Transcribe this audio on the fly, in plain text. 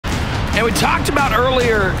And we talked about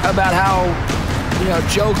earlier about how, you know,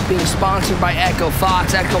 Joke being sponsored by Echo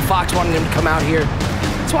Fox wanting him to come out here.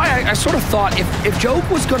 That's why I sort of thought if Joke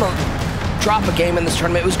was going to drop a game in this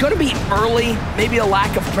tournament, it was going to be early, maybe a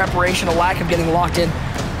lack of preparation, a lack of getting locked in.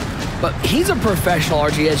 But he's a professional,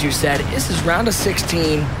 RG, as you said. This is round of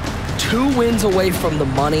 16, 2 wins away from the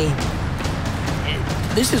money.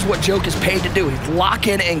 This is what Joke is paid to do. He's lock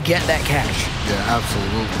in and get that cash. Yeah,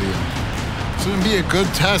 absolutely. It's going to be a good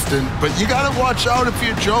test, but you got to watch out if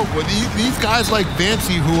you're Joke. With these guys like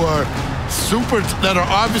Fancy who are that are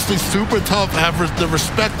obviously super tough, have the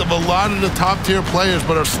respect of a lot of the top tier players,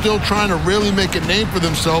 but are still trying to really make a name for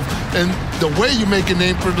themselves. And the way you make a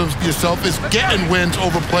name for yourself is getting wins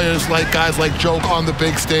over players like guys like Joke on the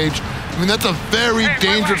big stage. I mean, that's a very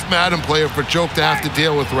dangerous Madden player for Joke to have to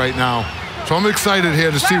deal with right now. So I'm excited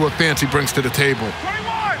here to see what Fancy brings to the table.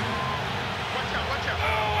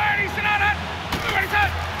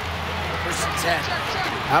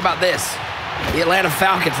 How about this? The Atlanta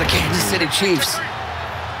Falcons, the Kansas City Chiefs.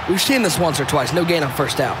 We've seen this once or twice. No gain on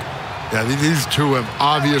first down. Yeah, these two have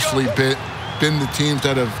obviously been the teams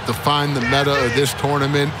that have defined the meta of this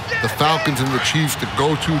tournament. The Falcons and the Chiefs, the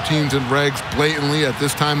go-to teams in regs blatantly at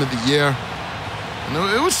this time of the year. And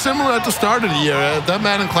it was similar at the start of the year. At that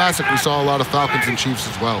Madden Classic, we saw a lot of Falcons and Chiefs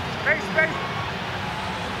as well. Hey,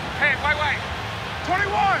 wait.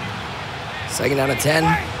 21. Second down to 10.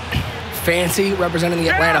 Fancy representing the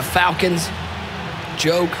Atlanta Falcons.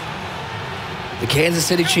 Joke, the Kansas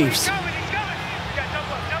City Chiefs.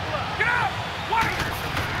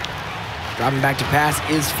 Dropping back to pass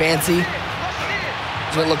is Fancy.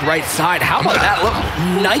 Doesn't look right side. How about that little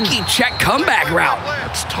Nike check comeback route?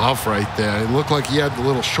 That's tough right there. It looked like he had the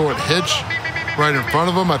little short hitch right in front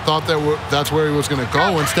of him. I thought that's where he was going to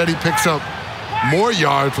go. Instead, he picks up more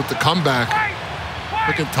yards with the comeback.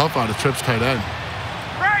 Looking tough out of Trips tight end.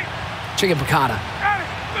 Chicken piccata.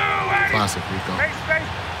 Classic Rico.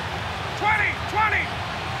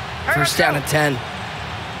 20. First down at 10.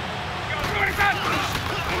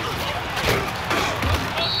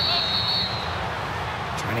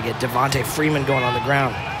 Trying to get Devontae Freeman going on the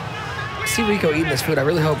ground. I see Rico eating this food. I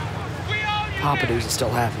really hope Papadoos is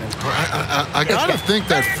still happening. I gotta think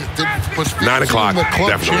that was 9 o'clock. The club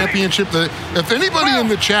definitely. championship. If anybody in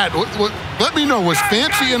the chat, let me know. Was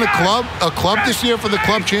Fancy in a club this year for the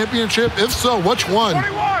club championship? If so, which one?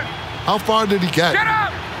 How far did he get?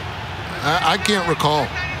 I can't recall.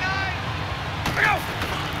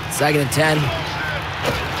 Second and 10.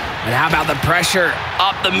 And how about the pressure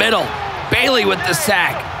up the middle? Bailey with the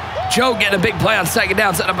sack. Joe getting a big play on second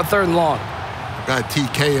down, setting up a 3rd and long. Got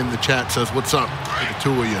TK in the chat says, "What's up to the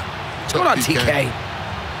two of you?" What's going on, TK?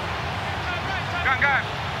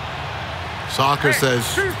 Soccer says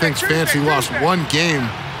thinks Fancy lost 1 game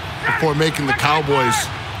before making the Cowboys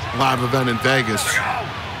live event in Vegas.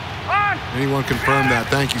 Anyone confirm that?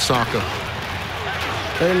 Thank you, Soccer.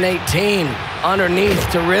 3rd and 18. Underneath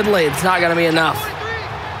to Ridley. It's not going to be enough.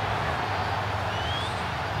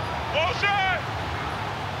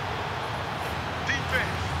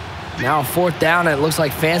 Now 4th down, and it looks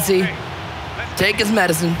like Fancy take his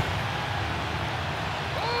medicine.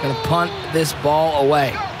 Gonna punt this ball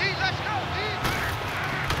away.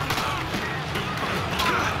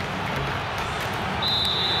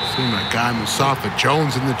 See my guy Musafa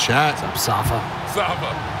Jones in the chat. What's up,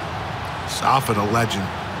 Safa? Safa the legend.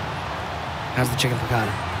 How's the chicken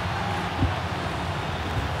piccata?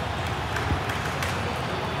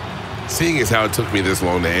 Seeing as how it took me this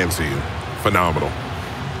long to answer you, phenomenal.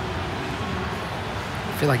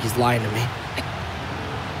 I feel like he's lying to me.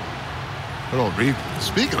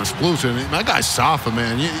 Speaking of exclusive, my guy Safa,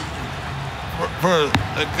 man. For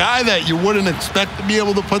a guy that you wouldn't expect to be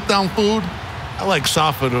able to put down food, I like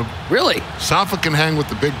Safa to. Really? Safa can hang with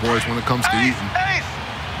the big boys when it comes to eating.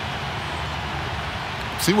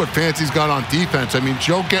 See what Fancy's got on defense. I mean,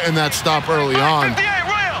 Joe getting that stop early on.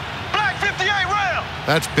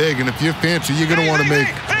 That's big, and if you're Fancy, you're going to want to make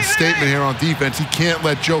a statement here on defense. He can't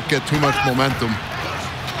let Joe get too much momentum.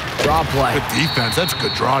 Draw play. Good defense. That's a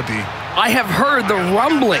good draw, D. I have heard the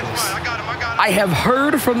rumblings. I have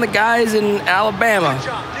heard from the guys in Alabama,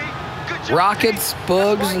 Rockets,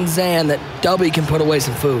 Bugs, and Zan, that Dubby can put away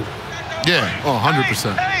some food. Yeah,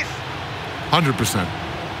 100%. 100%.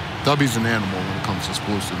 Dubby's an animal when it comes to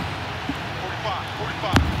exclusive.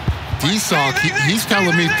 D-Sock, he's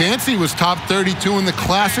telling me Fancy was top 32 in the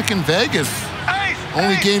Classic in Vegas.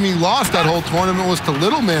 Only game he lost that whole tournament was to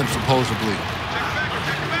Little Man, supposedly.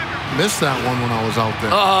 Missed that one when I was out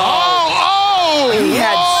there. He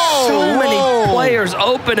had so many players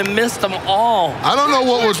open and missed them all. I don't know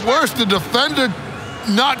what was worse, the defender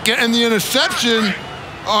not getting the interception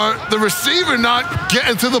or the receiver not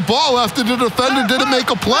getting to the ball after the defender didn't make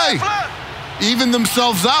a play. Even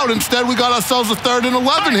themselves out. Instead, we got ourselves a 3rd and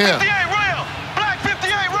 11 here. Black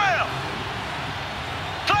 58 rail.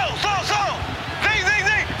 Slow. Z.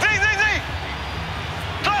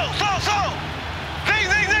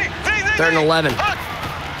 3rd and 11.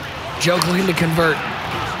 Joke looking to convert.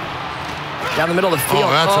 Down the middle of the field.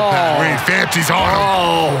 Oh, that's a bad read. Fancy's on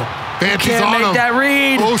him. Fancy's can't on make him. that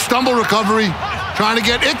read. Oh, stumble recovery. Trying to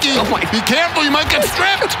get Icky. Oh my. Be careful, you might get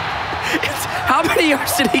stripped. How many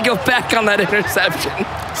yards did he go back on that interception?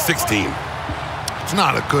 16. It's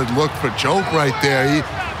not a good look for Joke right there.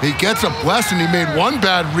 He gets a blessing. He made one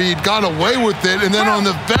bad read, got away with it, and then on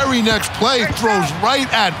the very next play, throws right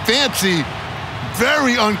at Fancy.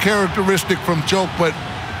 Very uncharacteristic from Joke, but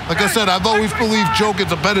like I said, I've always believed Joke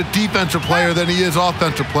is a better defensive player than he is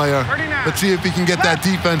offensive player. Let's see if he can get that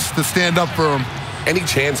defense to stand up for him. Any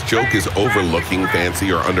chance Joke is overlooking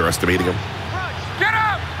Fancy or underestimating him? Get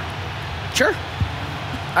up. Sure.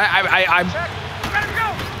 I'm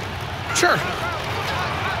sure.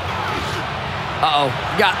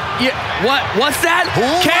 What's that?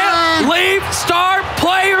 Can't leave star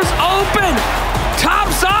players open.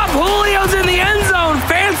 Tops off. Julio's in the end zone.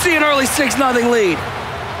 Fancy an early 6-0 lead.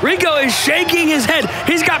 Rico is shaking his head.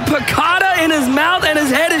 He's got piccata in his mouth and his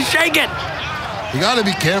head is shaking. You got to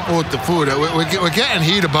be careful with the food. We're getting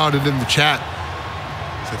heat about it in the chat.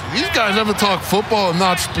 These guys ever talk football and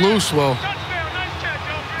not sploose? Well,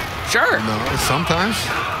 sure. No, sometimes.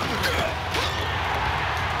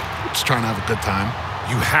 Just trying to have a good time.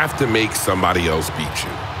 You have to make somebody else beat you.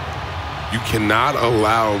 You cannot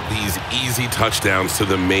allow these easy touchdowns to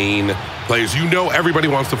the main players. You know everybody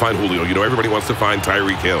wants to find Julio. You know everybody wants to find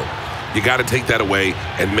Tyreek Hill. You got to take that away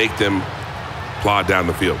and make them plod down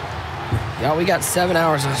the field. Yeah, we got 7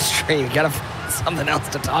 hours on the stream. You got to find something else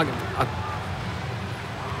to talk about.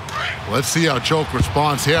 Let's see how Joke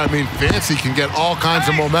responds here. I mean, Fancy can get all kinds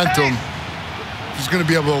of momentum. He's going to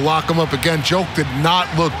be able to lock him up again. Joke did not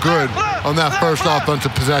look good on that first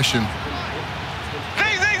offensive possession.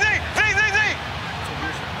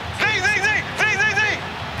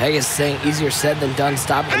 Vegas saying easier said than done.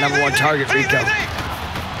 Stop the #1 target, Rico.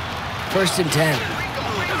 1st and 10.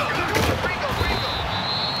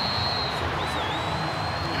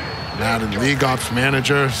 Madden League Ops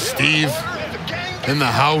manager, Steve, in the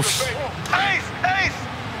house.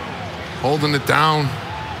 Holding it down.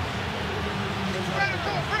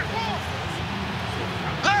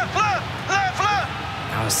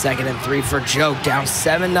 Now 2nd and 3 for Joke. Down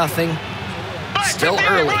 7-0. Still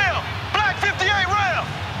early.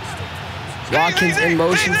 Watkins in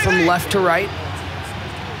motion from left to right.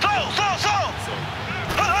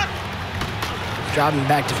 Dropping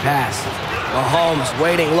back to pass. Mahomes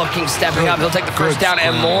waiting, looking, stepping up. He'll take the first down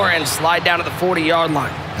and more and slide down to the 40-yard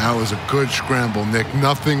line. That was a good scramble, Nick.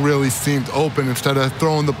 Nothing really seemed open. Instead of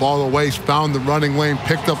throwing the ball away, found the running lane,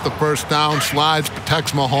 picked up the first down, slides,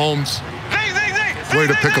 protects Mahomes. Way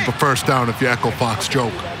to pick up a first down if you echo Fox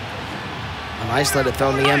Joke. Nice let it throw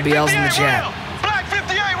in the NBLs in the chat.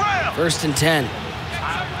 1st and 10.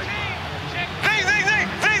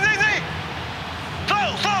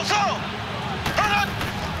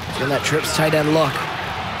 Doing that trips tight end look.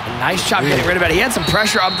 A nice job getting rid of it. He had some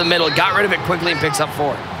pressure up the middle, got rid of it quickly and picks up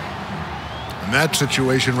 4. In that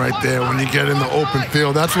situation right there, when you get in the open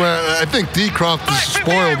field, that's where I think D-Croft has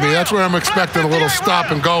spoiled me. That's where I'm expecting a little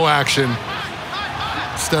stop and go action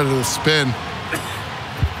instead of the spin.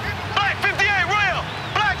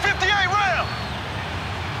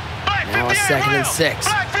 Now a 2nd and 6.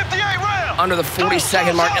 Under the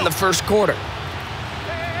 40-second mark in the first quarter.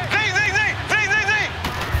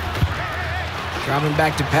 Dropping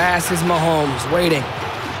back to pass is Mahomes, waiting.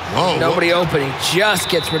 Whoa, Nobody open, he just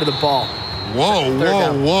gets rid of the ball. Whoa.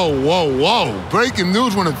 Breaking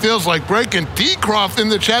news when it feels like breaking. D-Croft in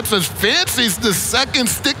the chat says Fancy's the 2nd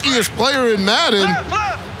stickiest player in Madden.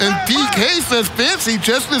 And DK says Fancy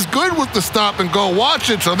just as good with the stop and go. Watch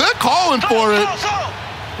it, so they're calling for it.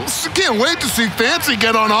 Can't wait to see Fancy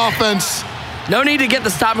get on offense. No need to get the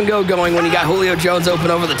stop and go going when you got Julio Jones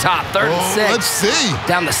open over the top. 3rd and 6. Let's see.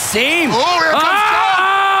 Down the seam. Here comes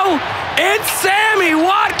Joe. It's Sammy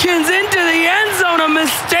Watkins into the end zone. A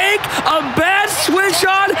mistake, a bad switch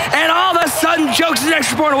on, and all of a sudden Joke's an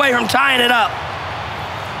extra point away from tying it up.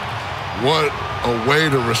 What a way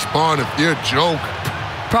to respond if you're Joke.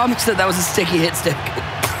 Problem is that was a sticky hit stick.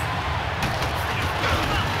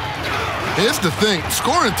 Here's the thing,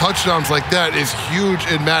 scoring touchdowns like that is huge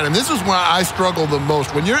in Madden. This is where I struggle the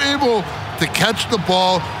most. When you're able to catch the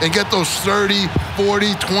ball and get those 30,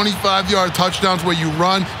 40, 25-yard touchdowns where you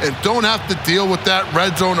run and don't have to deal with that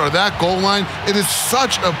red zone or that goal line. It is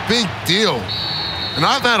such a big deal. And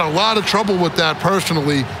I've had a lot of trouble with that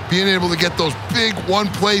personally, being able to get those big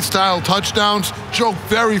one-play style touchdowns. Joke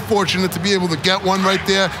very fortunate to be able to get one right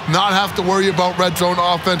there, not have to worry about red zone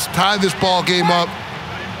offense, tie this ball game up.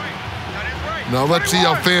 Now let's see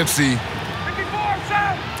how Fancy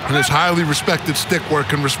and his highly respected stick work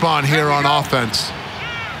can respond here on offense.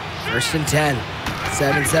 1st and 10,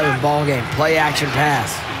 7-7 ball game, play action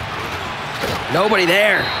pass. Nobody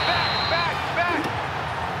there.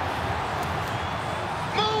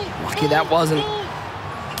 Lucky that wasn't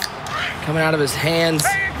coming out of his hands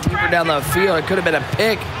deeper down the field. It could have been a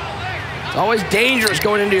pick. It's always dangerous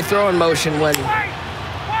going into your throwing motion when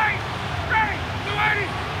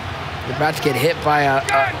you're about to get hit by a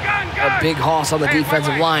big hoss on the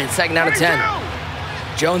defensive line. 2nd down and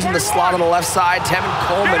 10. Jones in the slot on the left side. Tevin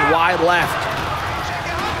Coleman wide left.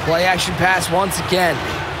 Play action pass once again.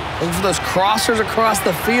 Looking for those crossers across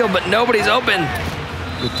the field, but nobody's open.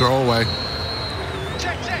 Good throwaway.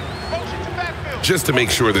 Just to make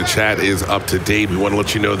sure the chat is up to date, we want to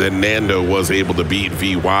let you know that Nando was able to beat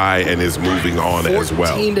VY and is moving on as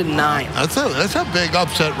well. 14-9. That's a big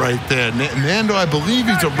upset right there. Nando, I believe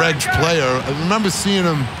he's a Regs player. I remember seeing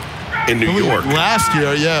him in New York last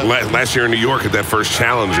year. Yeah, last year in New York at that first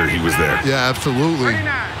Challenger, he was there. Yeah, absolutely.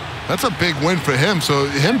 That's a big win for him. So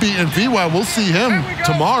him beating VY, we'll see him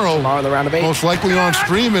tomorrow. Tomorrow in the round of 8. Most likely on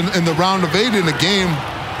stream in the round of 8 in a game.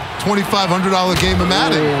 $2,500 game of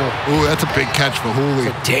Madden. Ooh, that's a big catch for Hooley.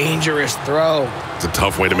 It's a dangerous throw. It's a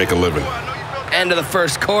tough way to make a living. End of the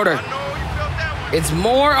first quarter. It's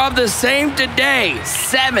more of the same today.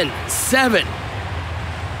 7-7.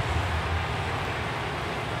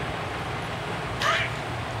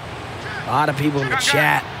 A lot of people in the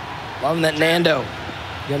chat loving that Nando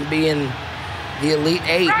going to be in the Elite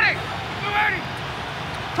 8.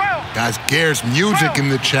 Guys, Gears music in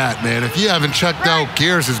the chat, man. If you haven't checked out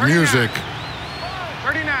Gears' music,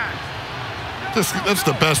 that's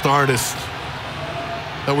the best artist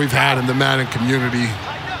that we've had in the Madden community.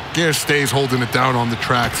 Gears stays holding it down on the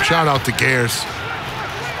tracks. Shout out to Gears.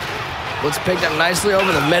 Looks picked up nicely over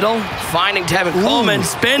the middle, finding Tevin Coleman,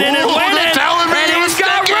 spinning and winning. And he's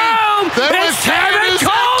got room. It's Tevin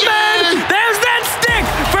Coleman. There's that stick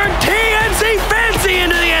for TNC Fancy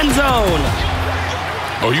into the end zone.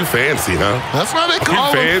 Oh, you fancy, huh? That's why they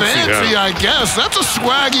call him Fancy, I guess. That's a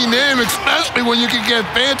swaggy name, especially when you can get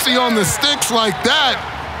fancy on the sticks like that.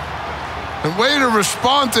 And way to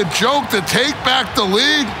respond to Joke to take back the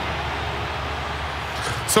lead.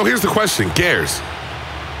 So here's the question, Gears.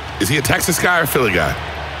 Is he a Texas guy or Philly guy?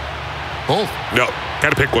 Both. No,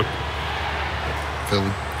 gotta pick one.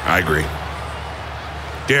 Philly. I agree.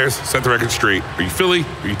 Gears, set the record straight. Are you Philly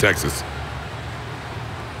or are you Texas?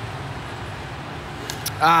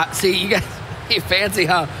 See, you guys, you fancy,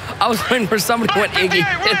 huh? I was waiting for somebody went Iggy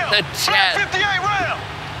in the chat.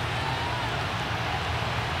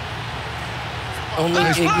 Only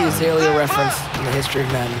Iggy Azalea reference in the history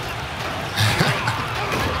of Madden.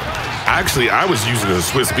 Actually, I was using the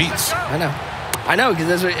Swiss Beats. I know,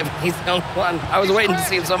 because he's the only one. I was waiting to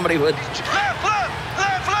see if somebody would.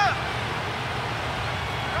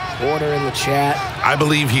 Order in the chat. I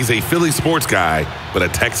believe he's a Philly sports guy, but a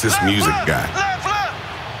Texas music guy.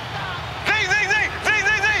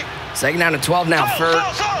 2nd down and 12 now for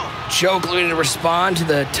Joke looking to respond to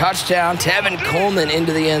the touchdown. Tevin Coleman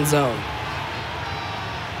into the end zone.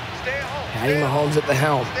 Patty Mahomes at the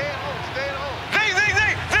helm.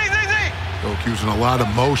 Joke using a lot of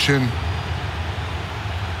motion.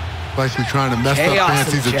 Likely trying to mess up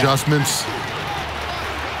Fancy's adjustments.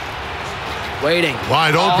 Waiting.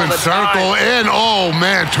 Wide open circle in. Oh,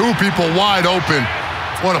 man, 2 people wide open.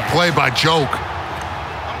 What a play by Joke.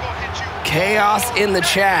 Chaos in the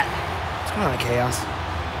chat. What's going on, Chaos?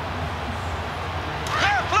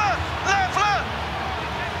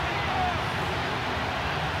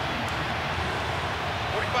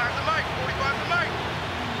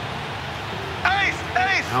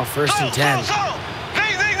 Now 1st and 10.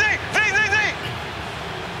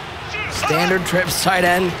 Standard trips tight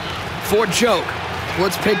end for Joke.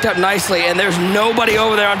 Blitz picked up nicely, and there's nobody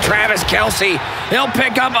over there on Travis Kelce. He'll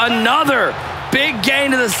pick up another big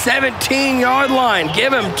gain to the 17-yard line.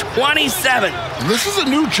 Give him 27. This is a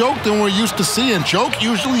new Joke than we're used to seeing. Joke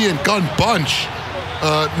usually in gun bunch.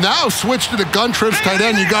 Now switch to the gun trips tight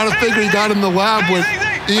end. You got to figure he got in the lab with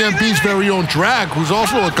EMB's very own Drag, who's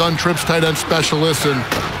also a gun trips tight end specialist, and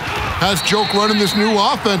has Joke running this new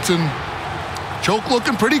offense. And Joke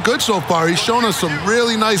looking pretty good so far. He's shown us some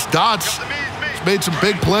really nice dots. He's made some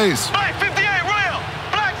big plays.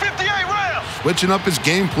 switching up his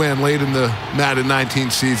game plan late in the Madden 19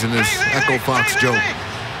 season is Echo Fox Joke.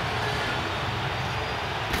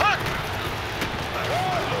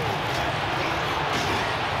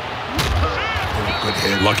 Good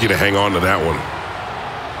hit. Lucky to hang on to that one.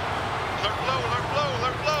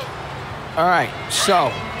 All right, so,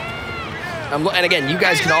 and again, you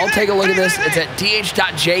guys can all take a look at this. It's at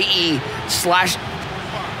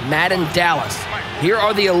dh.je/Madden Dallas. Here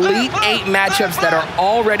are the Elite 8 matchups that are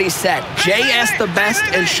already set. JS the best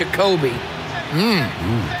and Shakobi.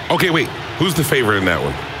 Okay, wait. Who's the favorite in that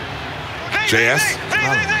one? JS?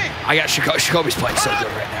 I got Shakobi's playing so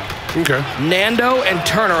good right now. Okay. Nando and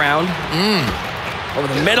Turnaround. Over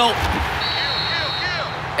the middle.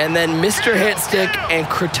 And then Mr. Hitstick and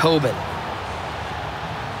Kratobin.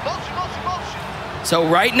 So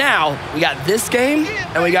right now, we got this game,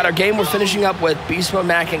 and we got our game we're finishing up with Beast Mode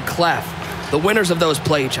Mac and Clef. The winners of those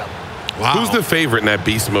play each other. Wow. Who's the favorite in that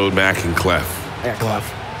Beast Mode, Mac and Clef? Yeah, Clef.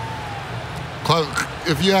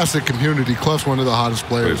 If you ask the community, Clef's one of the hottest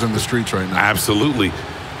players in the streets right now. Absolutely.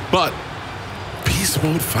 But Beast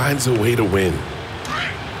Mode finds a way to win.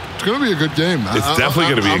 It's going to be a good game. It's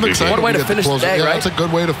definitely going to be a good game. What a way to finish the day, right? That's a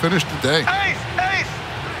good way to finish the day.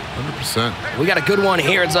 100%. We got a good one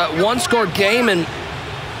here. It's a one-score game, and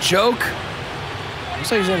Joke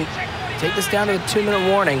looks like he's going to take this down to a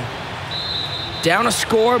 2-minute warning. Down a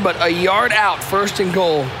score, but a yard out, 1st and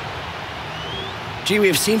goal. Gee, we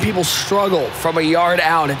have seen people struggle from a yard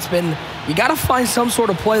out. It's been, you got to find some sort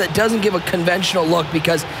of play that doesn't give a conventional look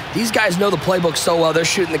because these guys know the playbook so well. They're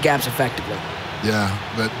shooting the gaps effectively. Yeah,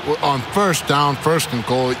 but on 1st down, 1st and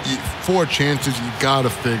goal, 4 chances, you got to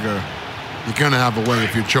figure you're going to have a way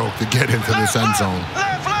if you choke to get into this end zone.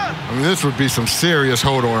 I mean, this would be some serious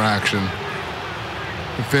Hodor action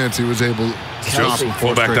if Fancy was able to stop him 4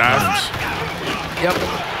 fullback straight dive. times. Yep,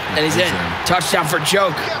 and he's in. Touchdown for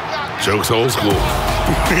Joke. Joke's old school.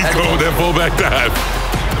 He's going with that fullback dive.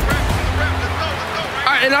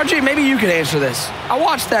 All right, and RJ, maybe you could answer this. I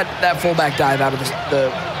watched that fullback dive out of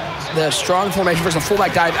the strong formation versus a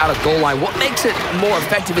fullback dive out of goal line. What makes it more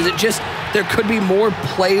effective? Is it just there could be more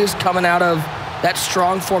plays coming out of that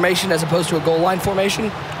strong formation as opposed to a goal line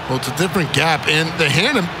formation? Well, it's a different gap, and the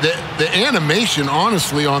animation,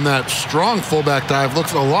 honestly, on that strong fullback dive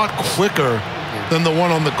looks a lot quicker than the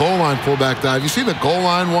one on the goal line fullback dive. You see the goal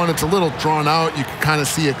line one, it's a little drawn out. You can kind of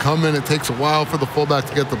see it coming. It takes a while for the fullback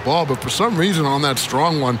to get the ball, but for some reason on that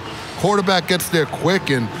strong one, quarterback gets there quick,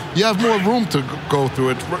 and you have more room to go through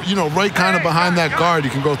it. You know, right kind of behind that guard, you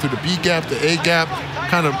can go through the B gap, the A gap,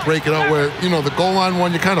 kind of break it out where, you know, the goal line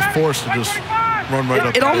one, you're kind of forced to just run right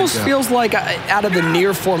up. It almost feels like out of the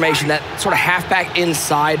near formation, that sort of halfback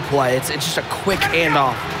inside play. It's just a quick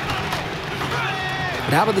handoff.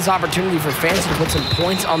 But how about this opportunity for Fancy to put some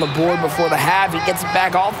points on the board before the half? He gets it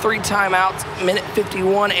back, all 3 timeouts, minute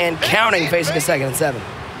 51 and counting, facing a 2nd and 7.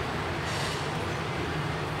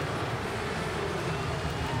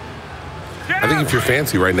 I think if you're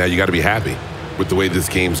Fancy right now, you got to be happy with the way this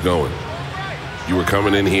game's going. You were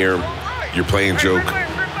coming in here, you're playing Joke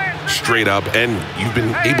straight up, and you've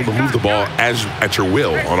been able to move the ball at your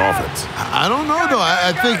will on offense. I don't know, though.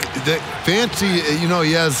 I think that Fancy, you know,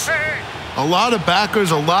 he has a lot of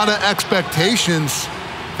backers, a lot of expectations.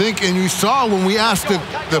 And you saw when we asked the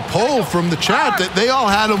poll from the chat that they all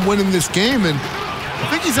had him winning this game, and I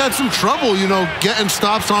think he's had some trouble, you know, getting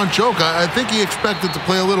stops on Joke. I think he expected to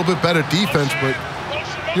play a little bit better defense, but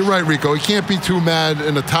you're right, Rico. He can't be too mad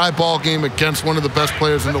in a tie ball game against one of the best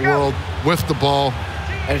players in the world with the ball.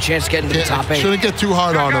 And a chance to get into the top 8. Shouldn't get too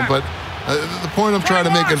hard on him, but the point I'm trying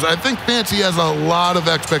to make is I think Fancy has a lot of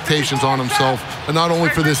expectations on himself, and not only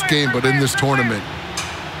for this game, but in this tournament.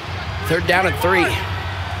 3rd down and 3.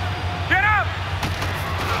 Get up!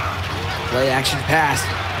 Play action pass.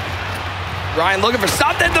 Ryan looking for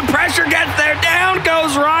something. The pressure gets there. Down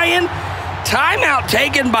goes Ryan. Timeout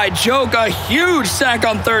taken by Joke. A huge sack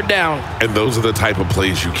on 3rd down. And those are the type of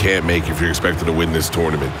plays you can't make if you're expected to win this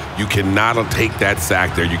tournament. You cannot take that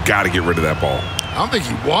sack there. You got to get rid of that ball. I don't think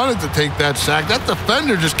he wanted to take that sack. That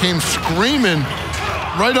defender just came screaming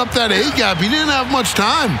right up that A gap. He didn't have much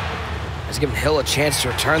time. He's giving Hill a chance to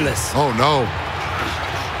return this. Oh, no.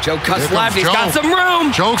 Joe cuts Here left. comes He's Joe. got some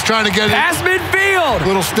room. Joke's trying to get it. Pass midfield.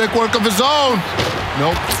 Little stick work of his own.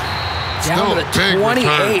 Nope. Down to the Big 28.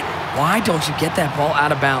 return. Why don't you get that ball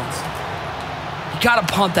out of bounds? You got to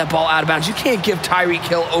punt that ball out of bounds. You can't give Tyreek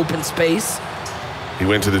Hill open space. He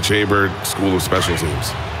went to the Jaybird School of Special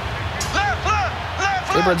Teams.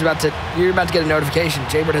 Jaybird's you're about to get a notification.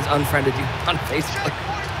 Jaybird has unfriended you on Facebook.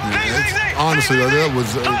 Honestly, though, that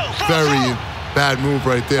was a very bad move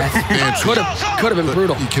right there. Fancy. could have been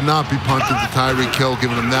brutal. You cannot be punting to Tyreek Hill,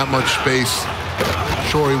 giving him that much space.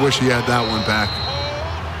 Sure, he wish he had that one back.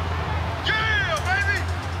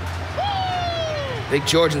 Big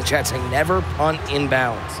George in the chat saying never punt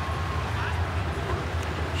inbounds.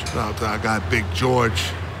 Shout out to our guy, Big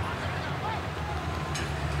George.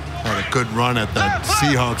 Had a good run at that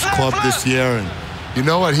Seahawks club this year. And you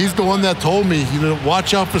know what? He's the one that told me, you know,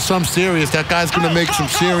 watch out for some serious. That guy's going to make some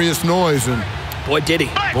serious noise. And boy, did he.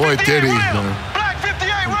 Boy, did he.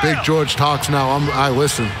 When Big George talks now, I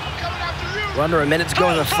listen. We're under a minute to go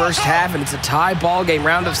in the first half, and it's a tie ball game,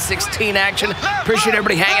 round of 16 action. Appreciate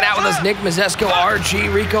everybody hanging out with us. Nick Mazesco,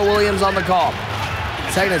 RG, Rico Williams on the call.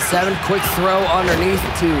 Second and 7, quick throw underneath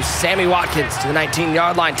to Sammy Watkins to the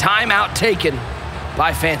 19-yard line. Timeout taken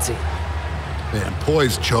by Fancy. Man,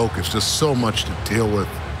 poised choke is just so much to deal with.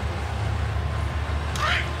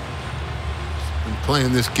 Been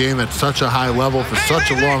playing this game at such a high level for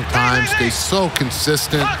such a long time. Stay so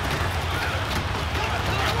consistent.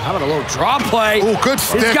 How about a little draw play? Oh, good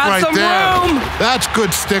stick right there. Room. That's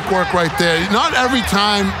good stick work right there. Not every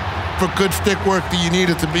time for good stick work do you need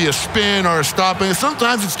it to be a spin or a stop.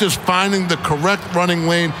 Sometimes it's just finding the correct running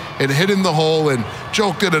lane and hitting the hole, and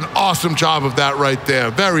Joke did an awesome job of that right there.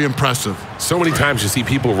 Very impressive. So many times you see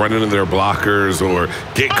people run into their blockers or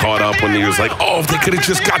get caught up when you're just like, oh, if they could have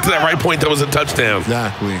just got to that right point, that was a touchdown.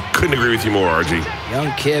 Exactly. Couldn't agree with you more, RG. Young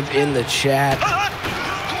Kib in the chat.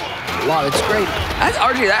 Wow, it's great.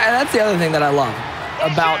 RG, that's the other thing that I love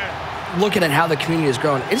about looking at how the community has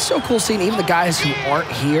grown. It's so cool seeing even the guys who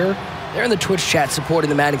aren't here, they're in the Twitch chat supporting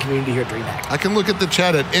the Madden community here at DreamHack. I can look at the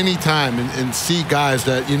chat at any time and see guys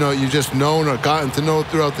that, you know, you just known or gotten to know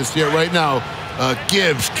throughout this year. Right now,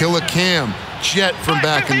 Gibbs, Killer Cam, Jet from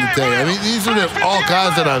back in the day. I mean, these are all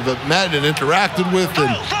guys that I've met and interacted with,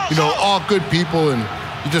 and, you know, all good people, and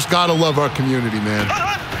you just got to love our community, man.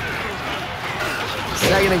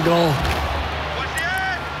 Second and goal.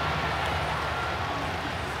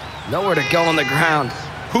 Nowhere to go on the ground.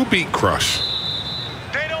 Who beat Crush?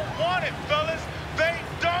 They don't want it, fellas. They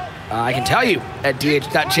don't. I can tell you at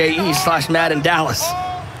dh.je/Madden Dallas.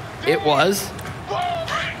 It was.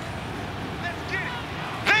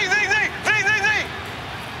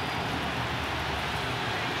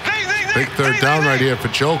 Big third down right here for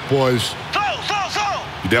Joke, boys.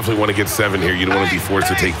 You definitely want to get 7 here. You don't want to be forced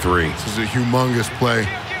to take 3. This is a humongous play.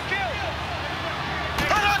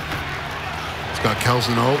 It's got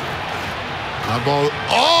Kelson Hope. Hot ball.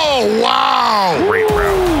 Oh, wow! Great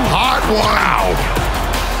route. Hot one. Wow.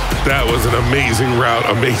 That was an amazing route,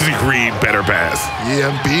 amazing read, better pass.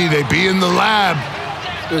 EMB, they be in the lab.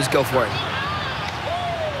 Let's go for it.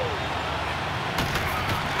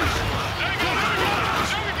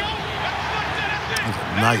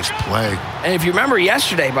 Nice play. And if you remember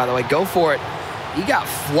yesterday, by the way, go for it. He got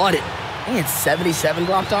flooded. I think it's 77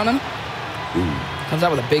 dropped on him. Ooh. Comes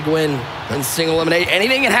out with a big win in single elimination.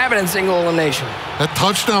 Anything can happen in single elimination. That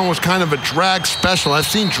touchdown was kind of a drag special. I've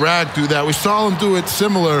seen drag do that. We saw him do it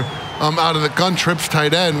similar out of the gun trips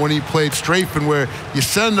tight end when he played strafing, where you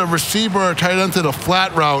send a receiver or tight end to the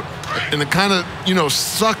flat route, and it kind of, you know,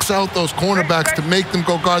 sucks out those cornerbacks to make them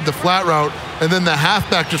go guard the flat route, and then the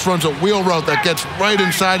halfback just runs a wheel route that gets right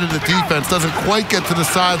inside of the defense, doesn't quite get to the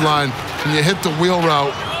sideline, and you hit the wheel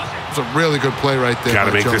route. It's a really good play right there.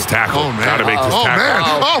 Gotta make this tackle. Oh, man. Gotta make this tackle.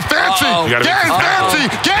 Man. Oh, Fancy. Get Fancy.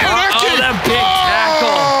 Get Oh, the big tackle.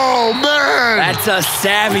 Oh, man. That's a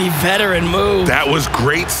savvy veteran move. That was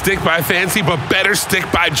great stick by Fancy, but better stick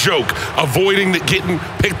by Joke. Avoiding the getting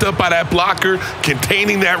picked up by that blocker,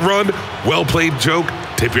 containing that run. Well played, Joke.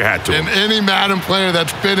 Tip your hat to him. And any Madden player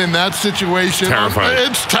that's been in that situation, terrifying.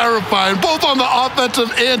 It's terrifying, both on the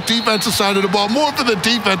offensive and defensive side of the ball, more for the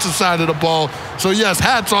defensive side of the ball. So, yes,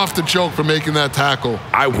 hats off to Joke for making that tackle.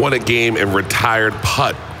 I won a game and retired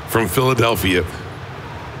putt from Philadelphia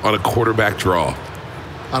on a quarterback draw.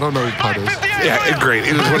 I don't know who putt is. Yeah, great.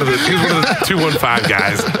 He was one of the 215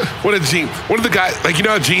 guys. One of the guys, like, you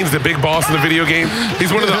know how Gene's the big boss in the video game?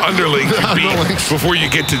 He's one of the underlings you beat before you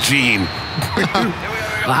get to Gene.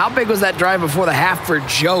 Well, how big was that drive before the half for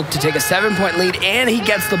Joke to take a 7-point lead, and he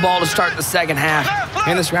gets the ball to start the second half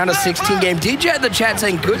in this round of 16 game. DJ in the chat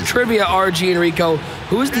saying, good trivia, RG and Rico.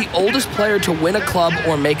 Who is the oldest player to win a club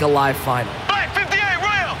or make a live final?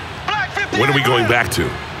 When are we going back to?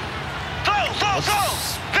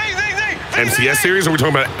 MCS series, or are we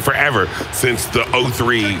talking about forever since the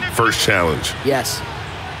 03 first challenge? Yes.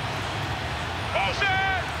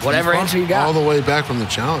 Whatever answer you got. All the way back from the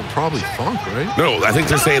challenge. Probably Funk, right? No, I think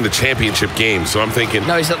they're saying the championship game, so I'm thinking.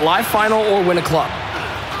 No, he said live final or win a club.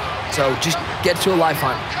 So just get to a live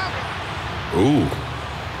final. Ooh.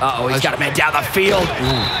 Uh-oh, he's got a man down the field.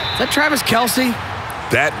 that Travis Kelce?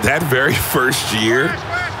 That very first year,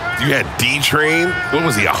 you had D-Train. What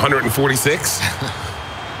was he, 146?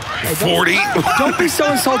 Hey, 40? Don't be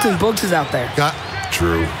so insulting. Books is out there.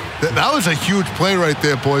 True. That was a huge play right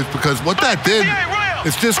there, boys, because what that did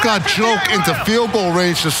is just got Joke into field goal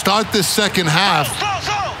range to start this second half.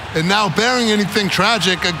 And now, bearing anything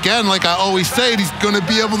tragic, again, like I always say, he's going to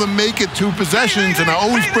be able to make it 2 possessions. And I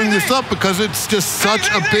always bring this up because it's just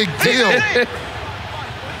such a big deal.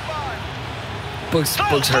 Books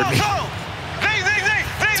hurt me.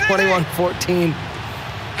 21-14.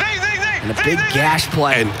 And a big gash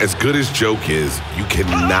play. And as good as Joke is, you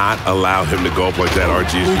cannot allow him to go up like that,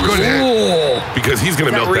 RG. Good hit. Because he's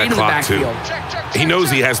going to milk that clock, too. He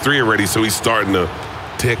knows he has 3 already, so he's starting to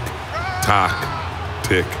tick, tock,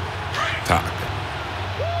 tick, tock.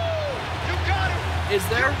 Is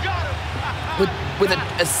there? With a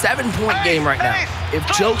 7-point game right now, if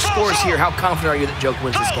Joke scores here, how confident are you that Joke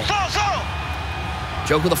wins this game?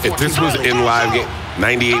 Joke with a 14. If this was in live game,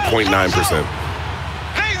 98.9%.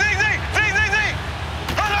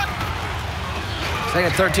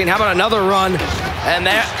 Second 13. How about another run? And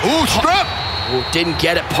that. Ooh, strip! Ooh, didn't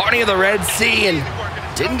get it. Party of the Red Sea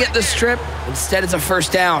and didn't get the strip. Instead, it's a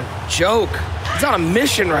first down. Joke. He's on a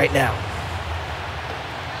mission right now.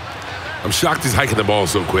 I'm shocked he's hiking the ball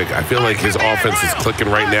so quick. I feel like his offense is clicking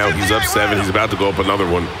right now. He's up 7. He's about to go up another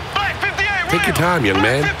one. Take your time, young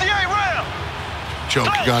man. Joke,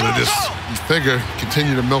 you gotta just, you figure,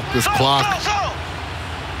 continue to milk this clock.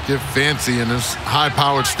 Give Fancy and his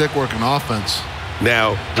high-powered stick-working offense.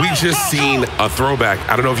 Now, we just seen a throwback.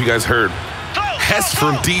 I don't know if you guys heard. Hess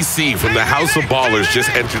from DC, from the House of Ballers, just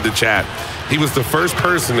entered the chat. He was the first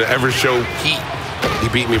person to ever show heat. He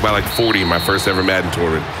beat me by like 40 in my first ever Madden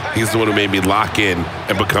tournament. He's the one who made me lock in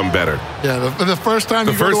and become better. Yeah, the first time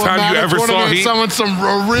you ever saw heat,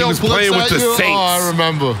 real he was playing with the Saints. Oh, I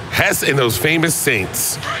remember. Hess and those famous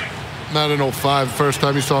Saints. Not in 05. The first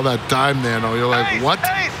time you saw that dime nano, you're like, what?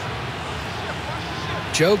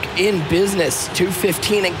 Joke in business.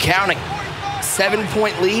 2:15 and counting.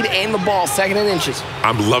 7-point lead and the ball, 2nd and inches.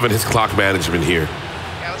 I'm loving his clock management here.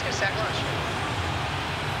 Yeah, let's get sack lunch.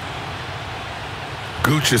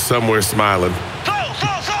 Gooch is somewhere smiling.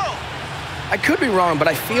 I could be wrong, but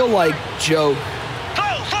I feel like Joke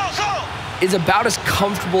is about as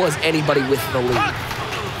comfortable as anybody with the lead.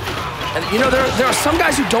 And you know, there are some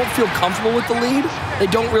guys who don't feel comfortable with the lead. They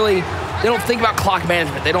don't think about clock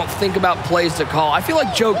management. They don't think about plays to call. I feel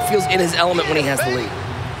like Joke feels in his element when he has the lead.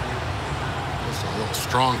 It's a little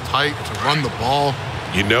strong, tight to run the ball.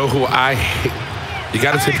 You know who I hate? You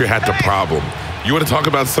got to tip your hat to Problem. You want to talk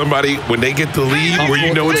about somebody when they get the lead where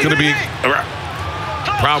you know it's going to be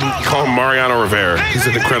Problem? Call him Mariano Rivera. He's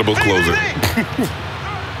an incredible closer.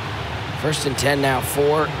 1st and 10 now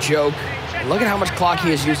for Joke. And look at how much clock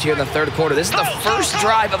he has used here in the 3rd quarter. This is the first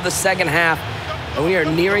drive of the 2nd half, and we are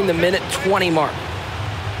nearing the minute 20 mark.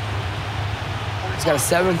 He's got a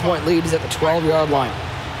 7-point lead. He's at the 12-yard line.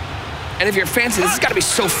 And if you're Fancy, this has got to be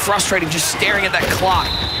so frustrating just staring at that clock.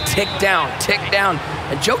 Tick down, tick down.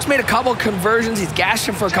 And Joke's made a couple of conversions. He's gashed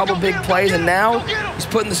him for a couple big plays, and now he's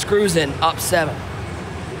putting the screws in, up 7.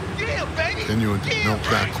 Continuing to milk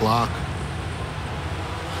that clock.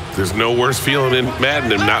 There's no worse feeling in Madden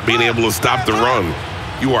than not being able to stop the run.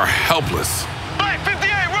 You are helpless.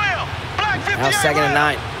 Now 2nd and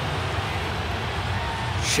 9.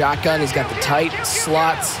 Shotgun, he's got the tight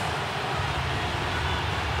slots.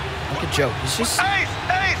 Look at Joke. He's just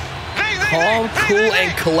calm, cool,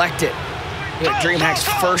 and collected. DreamHack's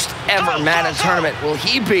first ever Madden tournament. Will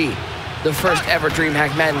he be the first ever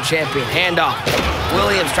DreamHack Madden champion? Handoff.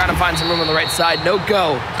 Williams trying to find some room on the right side. No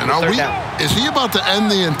go. And is he about to end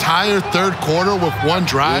the entire 3rd quarter with 1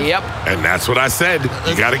 drive? Yep. And that's what I said.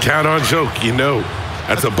 You got to count on Joke. You know,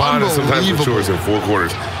 that's a bonus sometimes with chores in 4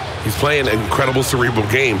 quarters. He's playing an incredible cerebral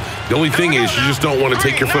game. The only thing is you just don't want to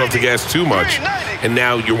take your foot off the gas too much. And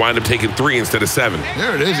now you wind up taking 3 instead of 7.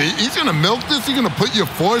 There it is. He's going to milk this. He's going to put your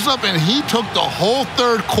 4s up. And he took the whole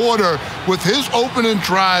 3rd quarter with his opening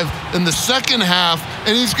drive in the 2nd half.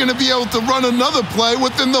 And he's going to be able to run another play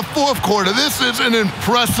within the 4th quarter. This is an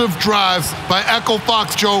impressive drive by Echo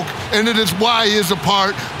Fox Joke. And it is why he is a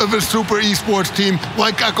part of a super esports team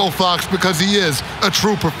like Echo Fox, because he is a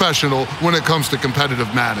true professional when it comes to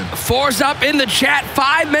competitive Madden. 4's up in the chat.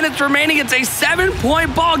 5 minutes remaining. It's a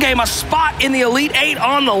 7-point ball game. A spot in the Elite 8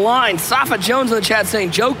 on the line. Safa Jones in the chat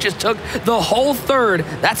saying Joke just took the whole 3rd.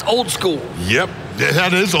 That's old school. Yep. Yeah,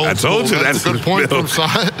 that is old school. I told you that's a good point from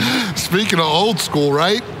Safa. Speaking of old school,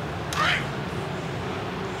 right?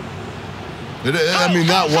 I mean,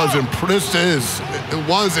 that was it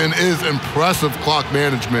was and is impressive clock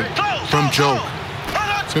management from Joke.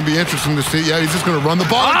 It's going to be interesting to see. Yeah, he's just going to run the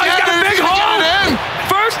ball again. He's got a big hole.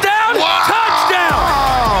 First down, touchdown.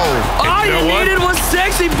 All you needed was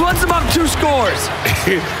 6. He puts him up 2 scores.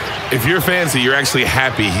 If you're fancy, you're actually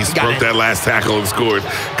happy he broke that last tackle and scored,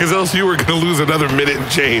 because else you were going to lose another minute and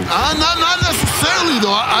change. Not necessarily,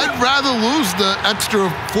 though. I'd rather lose the extra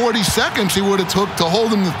 40 seconds he would have took to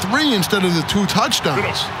hold him to 3 instead of the 2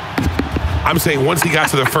 touchdowns. I'm saying once he got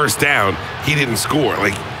to the first down, he didn't score.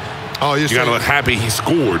 Like, you got to look happy he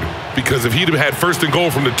scored, because if he'd have had first and goal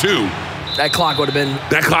from the 2, that clock would have been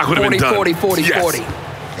 40, done. 40. Got it.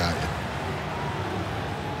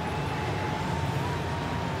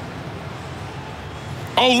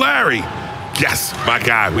 Oh, Larry. Yes, my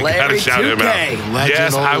guy. We got to shout him out. Legend,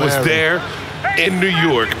 yes, I was Larry. there in New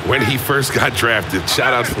York when he first got drafted.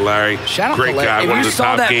 Shout out to Larry. Great guy, one of the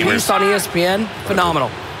top gamers. If you saw that piece on ESPN, phenomenal.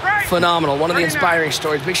 One of the inspiring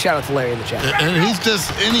stories. Big shout out to Larry in the chat. And he's just,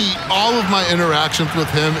 all of my interactions with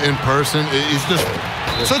him in person, he's just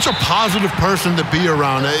such a positive person to be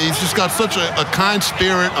around. He's just got such a kind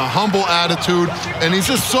spirit, a humble attitude, and he's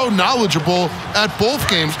just so knowledgeable at both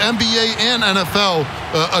games, NBA and NFL.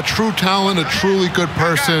 A true talent, a truly good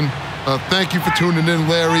person. Thank you for tuning in,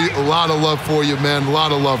 Larry. A lot of love for you, man. A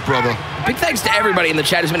lot of love, brother. Big thanks to everybody in the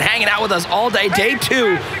chat who's been hanging out with us all day. Day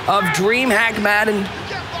 2 of DreamHack Madden.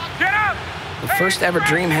 The first ever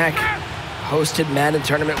DreamHack hosted Madden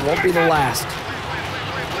tournament won't be the last.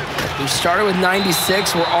 We started with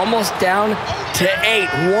 96. We're almost down to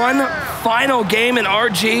 8. One final game in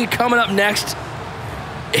RG coming up next.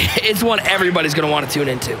 It's one everybody's going to want to tune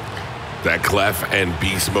into. That Clef and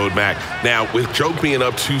Beast Mode Mac. Now, with Joke being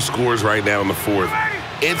up 2 scores right now in the 4th,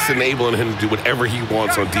 it's enabling him to do whatever he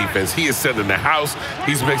wants on defense. He is setting the house.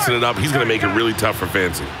 He's mixing it up. He's going to make it really tough for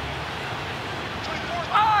Fancy.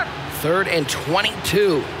 3rd and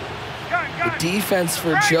 22. The defense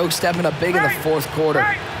for Joke stepping up big in the 4th quarter.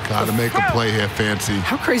 Got to make a play here, Fancy.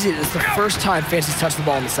 How crazy is it? It's the first time Fancy's touched the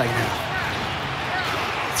ball in the second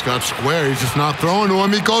half. It's got square. He's just not throwing to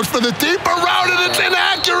him. He goes for the deeper route, and it's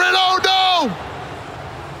inaccurate. Oh,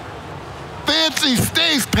 no! Fancy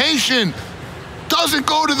stays patient. Doesn't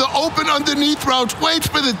go to the open underneath routes. Waits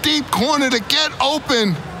for the deep corner to get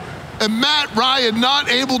open. And Matt Ryan not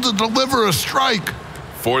able to deliver a strike.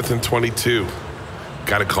 4th and 22.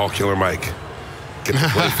 Got to call Killer Mike. Get the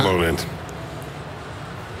play flown in.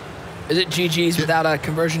 Is it GG's without a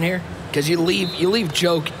conversion here? Because you leave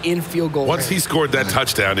Joke in field goal Once range. he scored that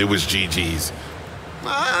touchdown, it was GG's.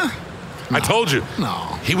 I told you.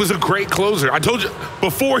 No. He was a great closer. I told you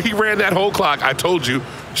before he ran that whole clock, I told you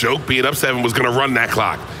Joke being up 7 was going to run that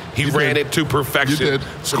clock. He ran it to perfection. You did.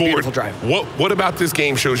 Scored. Beautiful drive. What about this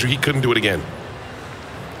game shows you he couldn't do it again?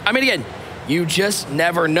 I mean, again, you just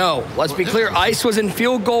never know. Let's be clear. Ice was in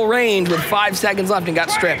field goal range with 5 seconds left and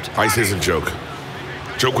got stripped. Ice isn't Joke.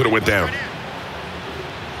 Joke would have went down.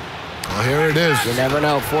 Well, here it is. You never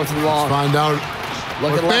know. 4th and long. Let's find out.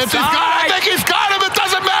 Look at left side. I think he's got him. It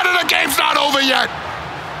doesn't matter. The game's not over yet.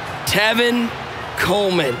 Tevin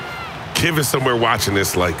Coleman. Kiv is somewhere watching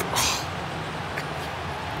this like,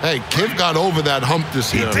 Hey, Kiv got over that hump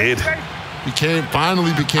this year. he did.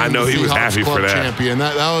 Finally became I know the he was Seahawks happy club for that. champion.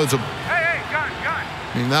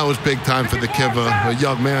 That was big time for the Kiv, a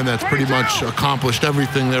young man that's pretty much accomplished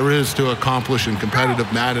everything there is to accomplish in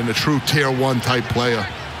competitive Madden, a true tier 1 type player.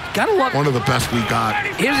 Gotta love. One of the best we got.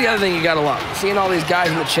 Here's the other thing you gotta love. Seeing all these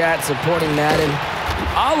guys in the chat supporting Madden.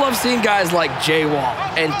 I love seeing guys like J-Wall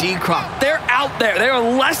and D-Crop. They're out there. They're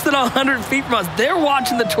less than 100 feet from us. They're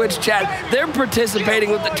watching the Twitch chat. They're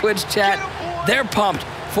participating with the Twitch chat. They're pumped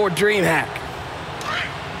for DreamHack.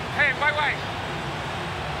 Hey, wait.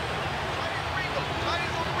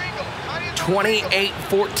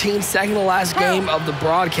 28-14, second to last game of the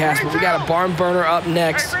broadcast, but we got a barn burner up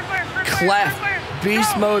next. Clef,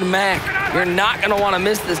 Beast Mode Mac. You're not going to want to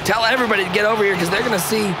miss this. Tell everybody to get over here because they're going to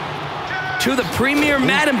see 2 of the premier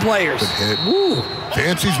Madden players. Woo.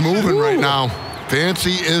 Fancy's moving right now.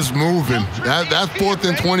 Fancy is moving. That 4th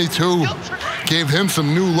and 22 gave him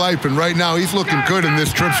some new life, and right now he's looking good in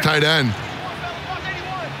this trips tight end.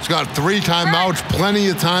 He's got 3 timeouts, plenty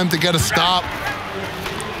of time to get a stop.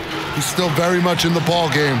 He's still very much in the ball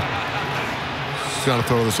game. He's got to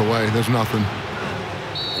throw this away. There's nothing.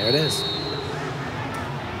 There it is.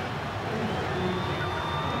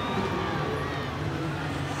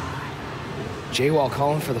 J-Wall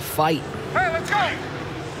calling for the fight. Hey, let's go.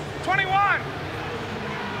 21.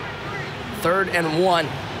 3rd and 1.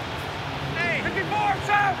 54,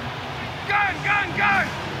 south. Gun.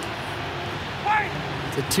 Wait.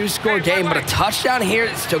 It's a 2-score game, but a touchdown here.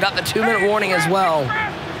 It's still got the 2-minute warning as well.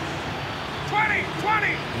 20.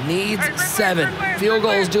 Needs 7. Field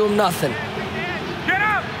goals do him nothing. Get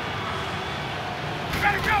up.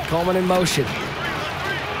 Coleman in motion.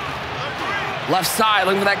 Left side,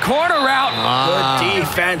 looking for that corner route. Good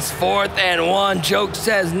defense, 4th and 1. Joke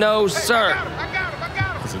says no, sir.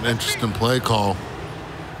 That's an interesting play call.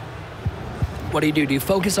 What do? Do you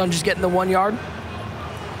focus on just getting the 1 yard?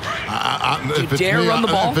 If dare run the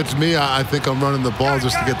ball? If it's me, I think I'm running the ball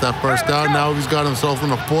just to get that first down. Now he's got himself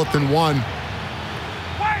in a 4th and 1.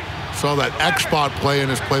 Saw that X-spot play in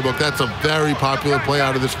his playbook. That's a very popular play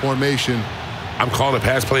out of this formation. I'm calling a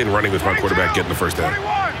pass play and running with my quarterback getting the first down.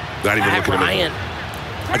 Not even looking at him.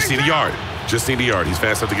 I just need a yard. Just need a yard. He's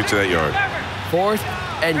fast enough to get you that yard. 4th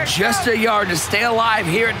and just a yard to stay alive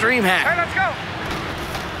here at DreamHack. Hey, let's go.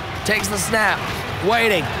 Takes the snap.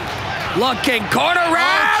 Waiting. Looking. Corner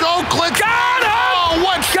route. Joe clicks. Got him. Oh,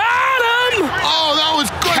 what? Got him. Oh, that was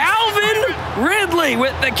good. Calvin Ridley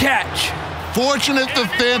with the catch. Fortunate for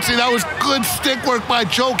Fancy. That was good stick work by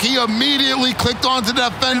Joke. He immediately clicked onto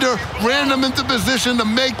that fender, ran him into position to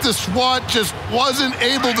make the swat, just wasn't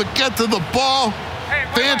able to get to the ball.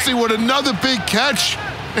 Fancy with another big catch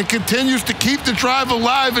and continues to keep the drive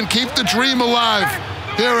alive and keep the dream alive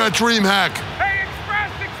here at DreamHack. Hey,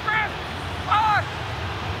 express. 5,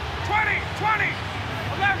 20,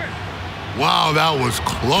 11. Wow, that was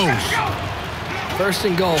close. 1st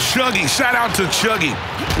and goal. Chuggy, shout out to Chuggy.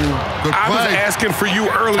 Good I was play. asking for you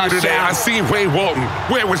earlier today. Touchdown. I seen Wayne Walton.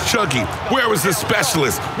 Where was Chuggy? Where was the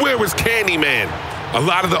specialist? Where was Candyman? A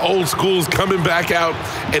lot of the old schools coming back out,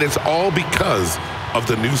 and it's all because of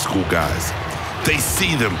the new school guys. They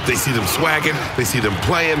see them swagging, they see them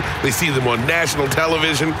playing, they see them on national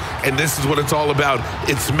television, and this is what it's all about.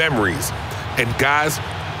 It's memories. And guys,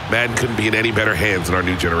 Madden couldn't be in any better hands than our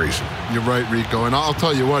new generation. You're right, Rico, and I'll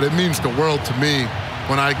tell you what, it means the world to me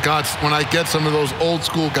when I get some of those old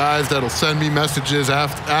school guys that'll send me messages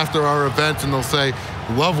after our events and they'll say,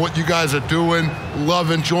 love what you guys are doing,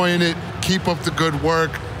 love enjoying it, keep up the good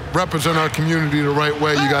work, represent our community the right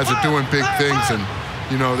way, you guys are doing big things, and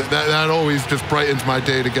you know, that always just brightens my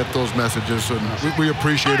day to get those messages, and we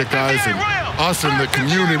appreciate it, guys, and us and the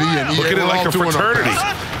community, and Look at it like a fraternity.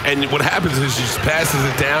 best. And what happens is she just passes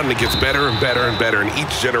it down and it gets better and better and better. And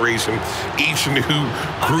each generation, each new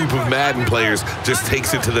group of Madden players just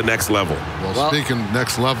takes it to the next level. Well, speaking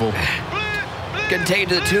next level. Gonna take it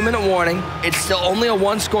to the 2-minute warning. It's still only a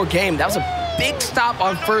 1-score game. That was a big stop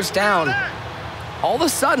on 1st down. All of a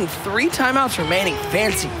sudden, 3 timeouts remaining.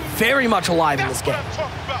 Fancy very much alive in this game.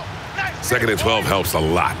 2nd and 12 helps a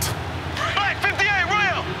lot.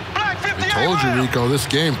 I told you, Rico, this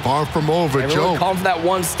game far from over. Everyone Joe. calling for that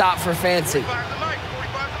 1 stop for Fancy.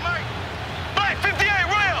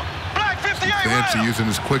 Fancy using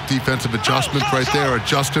his quick defensive adjustments right there,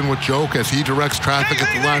 adjusting with Joke as he directs traffic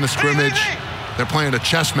at the line of scrimmage. They're playing a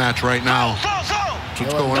chess match right now. That's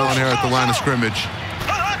what's going on here at the line of scrimmage.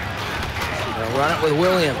 They'll run it with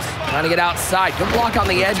Williams, trying to get outside. Good block on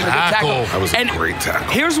the edge and a good tackle. That was a great tackle.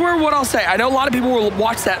 Here's what I'll say. I know a lot of people will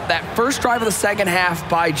watch that first drive of the second half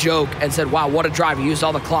by Joke and said, wow, what a drive. He used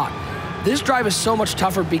all the clock. This drive is so much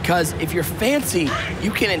tougher because if you're Fancy,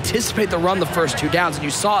 you can anticipate the run the first 2 downs, and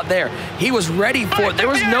you saw it there. He was ready for it. There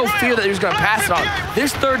was no fear that he was going to pass it on.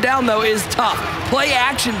 This 3rd down, though, is tough. Play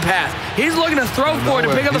action pass. He's looking to throw for it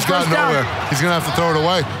to pick up the first down. He's going to have to throw it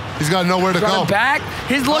away. He's got nowhere to go. Running back.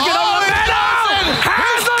 He's looking over the middle.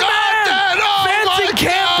 Has a man. Fancy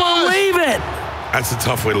can't believe it. That's a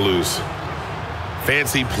tough way to lose.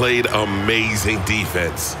 Fancy played amazing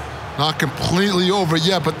defense. Not completely over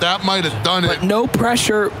yet, but that might have done it. But no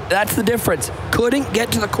pressure. That's the difference. Couldn't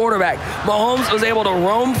get to the quarterback. Mahomes was able to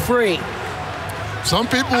roam free. Some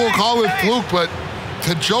people will call it fluke, but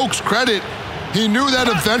to Joke's credit, he knew that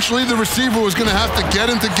eventually the receiver was going to have to get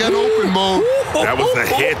into get open mode. That was a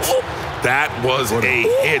hit. That was a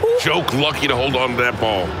hit. Joke lucky to hold on to that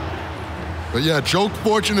ball. But yeah, Joke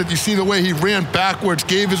fortunate. You see the way he ran backwards,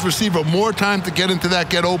 gave his receiver more time to get into that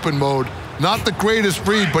get open mode. Not the greatest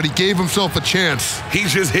read, but he gave himself a chance. He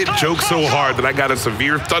just hit Joke so hard that I got a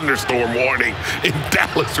severe thunderstorm warning in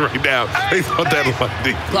Dallas right now. They thought that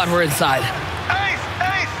lightning. Glad we're inside.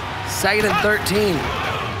 2nd and 13.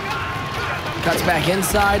 Cuts back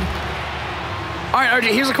inside. All right,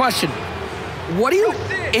 RJ, here's a question. What do you,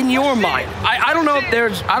 in your mind, I don't know if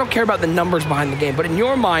I don't care about the numbers behind the game, but in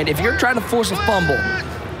your mind, if you're trying to force a fumble,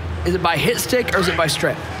 is it by hit stick or is it by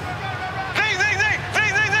strip?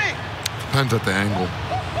 Depends at the angle.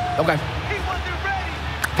 Okay.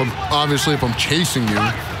 Obviously, if I'm chasing you,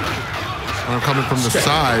 when I'm coming from the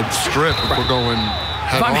side, strip. If we're going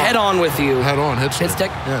head on. If I'm head on with you. Head on, hit stick. Hit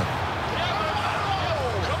stick? Yeah.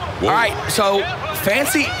 Whoa. All right, so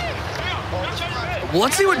Fancy.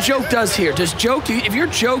 Let's see what Joke does here. Does Joke, if you're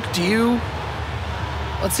Joke, do you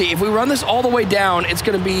Let's see, if we run this all the way down, it's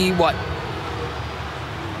gonna be what?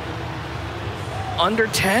 Under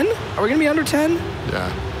 10? Are we gonna be under 10?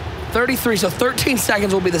 Yeah. 33, so 13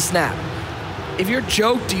 seconds will be the snap. If you're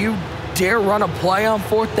Joke, do you dare run a play on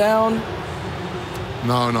 4th down?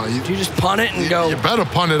 No. Do you just punt it and go? You better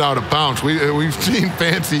punt it out of bounds. We've seen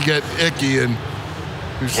Fancy get icky, and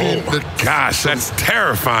we've seen Gosh, that's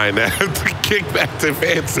terrifying. To kick back to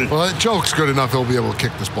Fancy. Well, that Joke's good enough. He'll be able to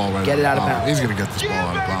kick this ball right Get it out of bounds. He's going to get this ball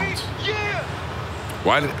out of bounds.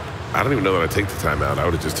 I don't even know that I take the timeout. I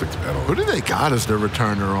would have just took the penalty. Who do they got as their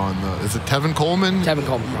returner on the? Is it Tevin Coleman? Tevin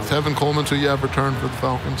Coleman. Probably. Tevin Coleman's who you have returned for the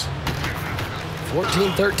Falcons.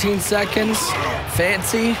 14, 13 seconds.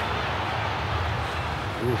 Fancy.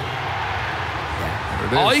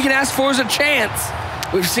 All you can ask for is a chance.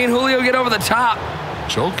 We've seen Julio get over the top.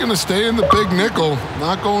 Joke gonna stay in the big nickel,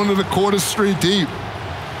 not going to the quarter street deep.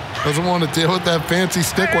 Doesn't want to deal with that Fancy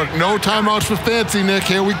stick work. No timeouts for Fancy, Nick.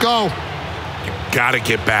 Here we go. You gotta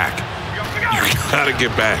get back. You gotta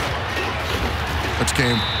get back. That's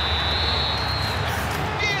game.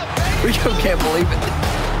 We can't believe it.